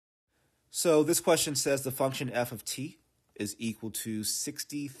So this question says the function f of t is equal to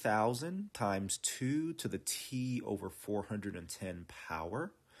 60,000 times 2 to the t over 410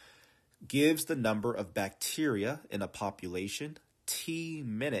 power, gives the number of bacteria in a population t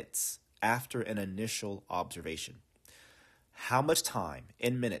minutes after an initial observation. How much time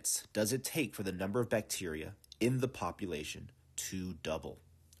in minutes does it take for the number of bacteria in the population to double?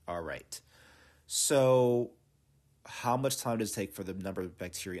 All right. So how much time does it take for the number of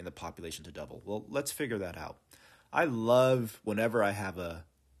bacteria in the population to double? Well, let's figure that out. I love whenever I have a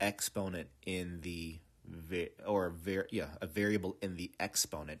exponent in the a variable in the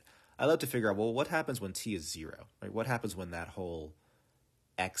exponent. I love to figure out, well, what happens when t is 0, right? What happens when that whole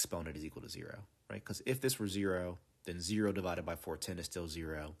exponent is equal to 0, right? Because if this were 0, then 0 divided by 410 is still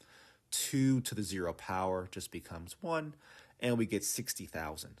 0. 2 to the 0 power just becomes 1, and we get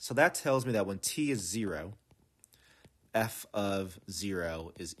 60,000. So that tells me that when t is 0, f of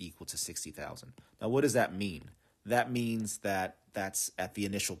 0 is equal to 60,000. Now, what does that mean? That means that that's at the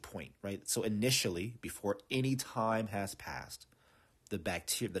initial point, right? So initially, before any time has passed,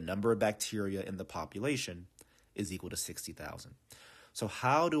 the number of bacteria in the population is equal to 60,000. So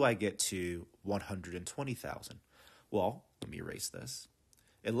how do I get to 120,000? Well, let me erase this.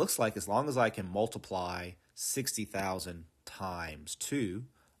 It looks like as long as I can multiply 60,000 times 2,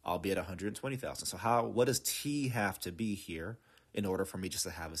 I'll be at 120,000. So what does t have to be here in order for me just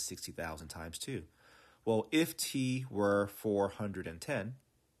to have a 60,000 times 2? Well, if t were 410,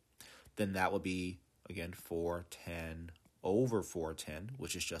 then that would be, again, 410 over 410,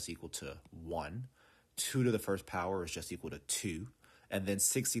 which is just equal to 1. 2 to the first power is just equal to 2. And then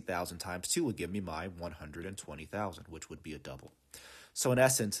 60,000 times 2 would give me my 120,000, which would be a double. So in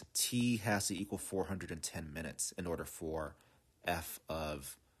essence, t has to equal 410 minutes in order for f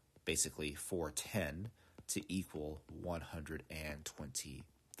of basically 410 to equal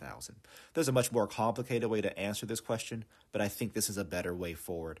 120,000. There's a much more complicated way to answer this question, but I think this is a better way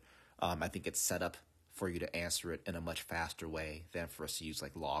forward. I think it's set up for you to answer it in a much faster way than for us to use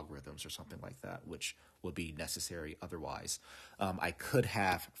like logarithms or something like that, which would be necessary otherwise. I could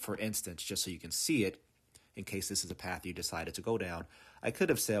have, for instance, just so you can see it, in case this is a path you decided to go down, I could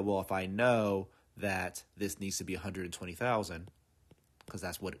have said, well, if I know that this needs to be 120,000, because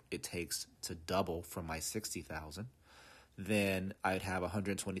that's what it takes to double from my 60,000, then I'd have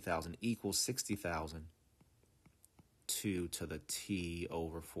 120,000 equals 60,000, 2 to the t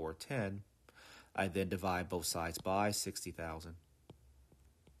over 410. I then divide both sides by 60,000.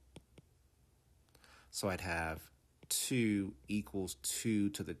 So I'd have 2 equals 2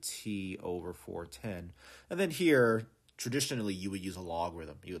 to the t over 410. And then here, traditionally, you would use a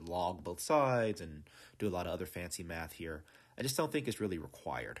logarithm. You would log both sides and do a lot of other fancy math here. I just don't think it's really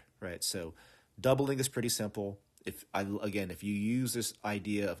required, right? So doubling is pretty simple. If you use this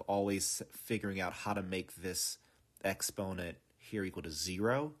idea of always figuring out how to make this exponent here equal to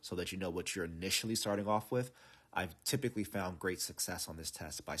 0 so that you know what you're initially starting off with, I've typically found great success on this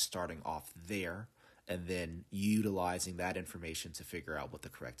test by starting off there and then utilizing that information to figure out what the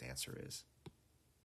correct answer is.